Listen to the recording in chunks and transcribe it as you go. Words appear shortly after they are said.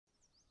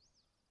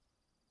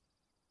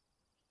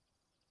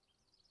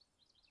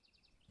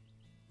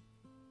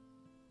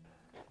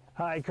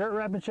Hi, Kurt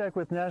Repanshek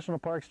with National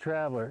Parks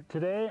Traveler.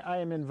 Today I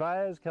am in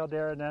Valles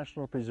Caldera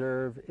National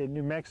Preserve in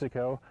New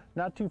Mexico,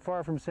 not too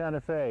far from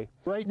Santa Fe.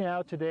 Right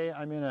now, today,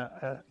 I'm in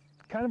a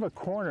kind of a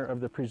corner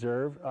of the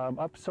preserve,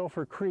 up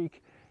Sulphur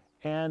Creek,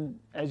 and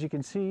as you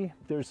can see,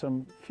 there's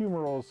some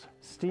fumaroles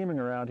steaming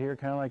around here,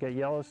 kind of like at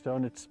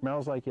Yellowstone. It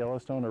smells like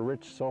Yellowstone, a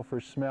rich sulfur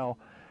smell.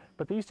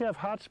 But they used to have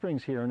hot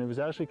springs here, and it was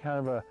actually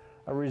kind of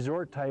a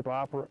resort type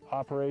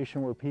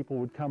operation where people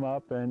would come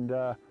up and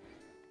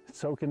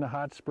soak in the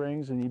hot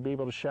springs, and you'd be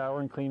able to shower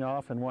and clean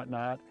off and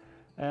whatnot.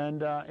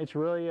 And it's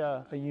really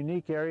a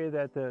unique area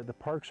that the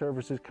Park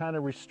Service is kind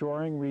of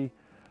restoring,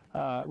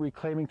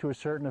 reclaiming to a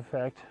certain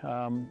effect.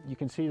 You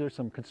can see there's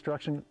some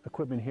construction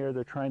equipment here.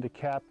 They're trying to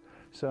cap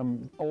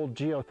some old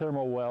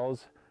geothermal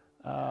wells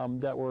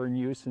that were in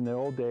use in the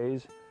old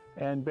days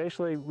and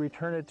basically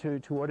return it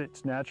to what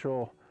its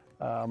natural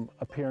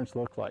appearance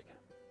looked like.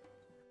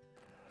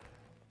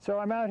 So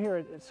I'm out here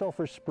at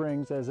Sulphur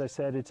Springs. As I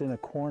said, it's in a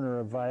corner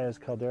of Valles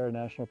Caldera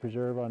National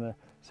Preserve on the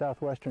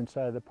southwestern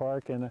side of the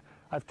park. And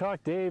I've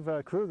talked Dave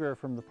Krueger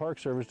from the Park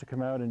Service to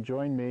come out and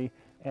join me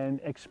and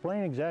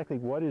explain exactly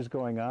what is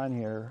going on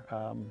here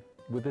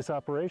with this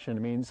operation. I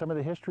mean, some of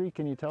the history,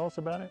 can you tell us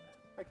about it?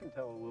 I can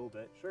tell a little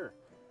bit, sure.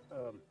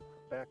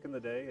 Back in the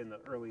day, in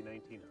the early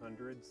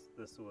 1900s,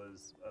 this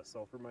was a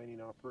sulfur mining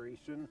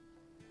operation.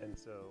 And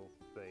so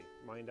they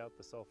mined out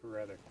the sulfur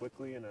rather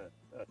quickly in a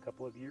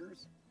couple of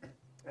years.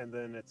 And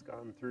then it's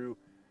gone through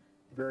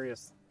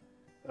various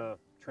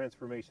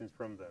transformations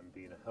from them,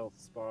 being a health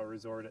spa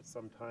resort at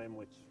some time,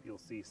 which you'll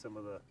see some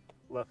of the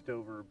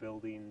leftover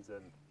buildings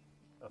and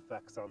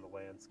effects on the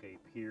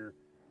landscape here.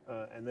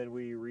 And then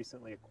we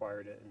recently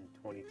acquired it in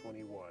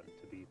 2021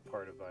 to be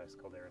part of Valles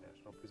Caldera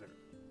National Preserve.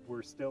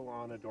 We're still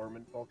on a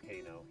dormant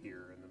volcano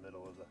here in the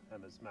middle of the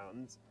Jemez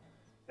Mountains,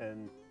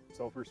 and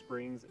Sulphur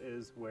Springs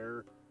is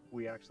where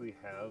we actually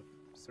have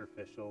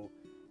superficial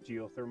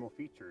geothermal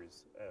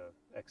features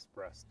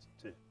expressed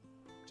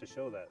to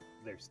show that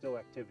there's still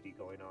activity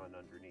going on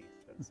underneath.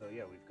 And so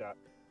yeah, we've got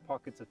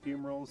pockets of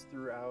fumaroles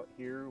throughout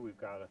here, we've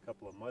got a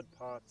couple of mud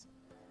pots,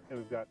 and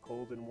we've got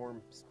cold and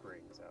warm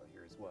springs out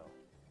here as well.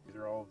 These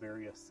are all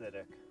very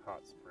acidic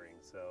hot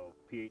springs, so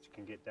pH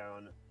can get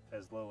down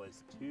as low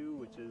as 2,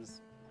 which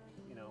is,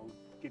 you know,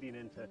 getting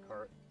into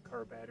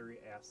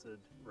carbonatic acid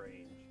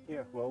range.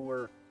 Yeah, well,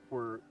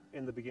 we're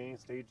in the beginning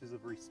stages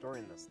of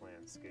restoring this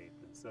landscape,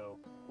 and so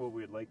what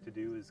we'd like to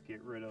do is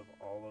get rid of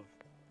all of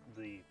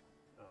the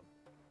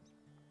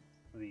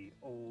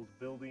old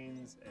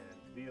buildings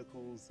and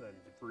vehicles and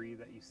debris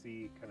that you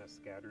see kind of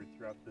scattered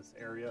throughout this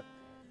area,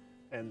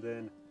 and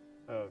then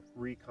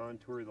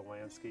recontour the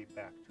landscape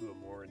back to a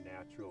more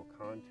natural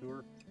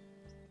contour,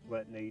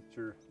 let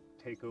nature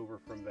take over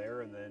from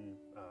there, and then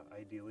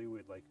ideally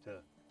we'd like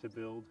to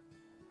build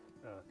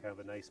kind of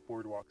a nice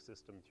boardwalk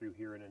system through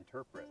here and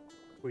interpret.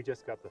 We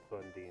just got the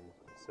funding,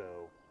 so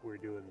we're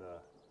doing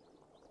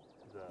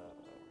the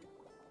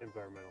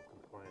environmental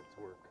compliance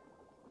work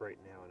right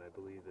now, and I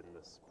believe in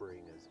the spring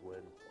is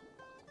when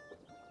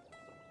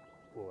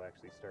we'll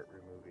actually start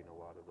removing a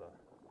lot of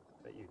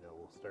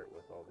we'll start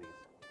with all these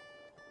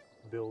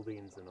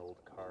buildings and old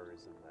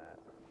cars and that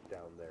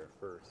down there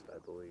first, I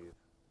believe.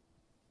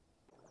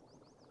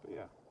 But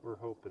yeah, we're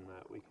hoping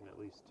that we can at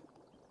least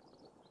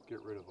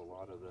get rid of a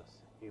lot of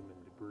this human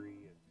debris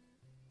and